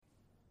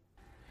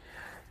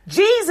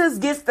Jesus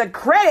gets the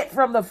credit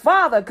from the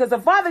Father because the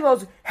Father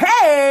goes,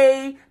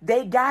 hey,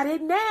 they got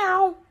it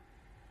now.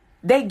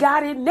 They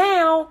got it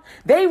now.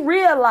 They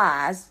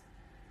realize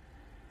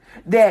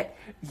that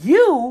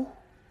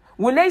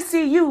when they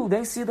see you,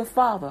 they see the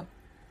Father.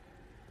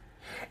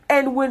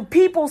 And when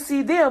people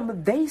see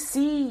them, they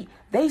see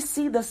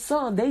the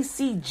Son. They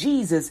see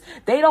Jesus.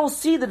 They don't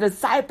see the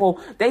disciple.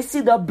 They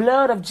see the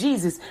blood of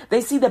Jesus.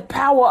 They see the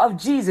power of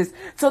Jesus.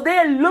 So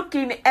they're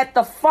looking at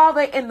the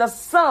Father and the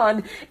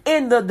Son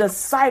in the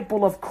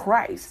disciple of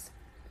Christ,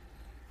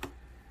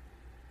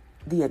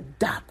 the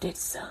adopted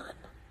son.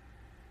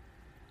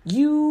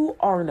 You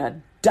are an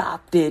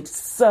adopted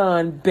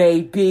son,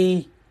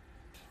 baby.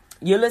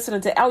 You're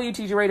listening to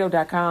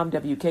LUTGRadio.com,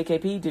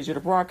 WKKP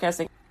Digital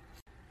Broadcasting.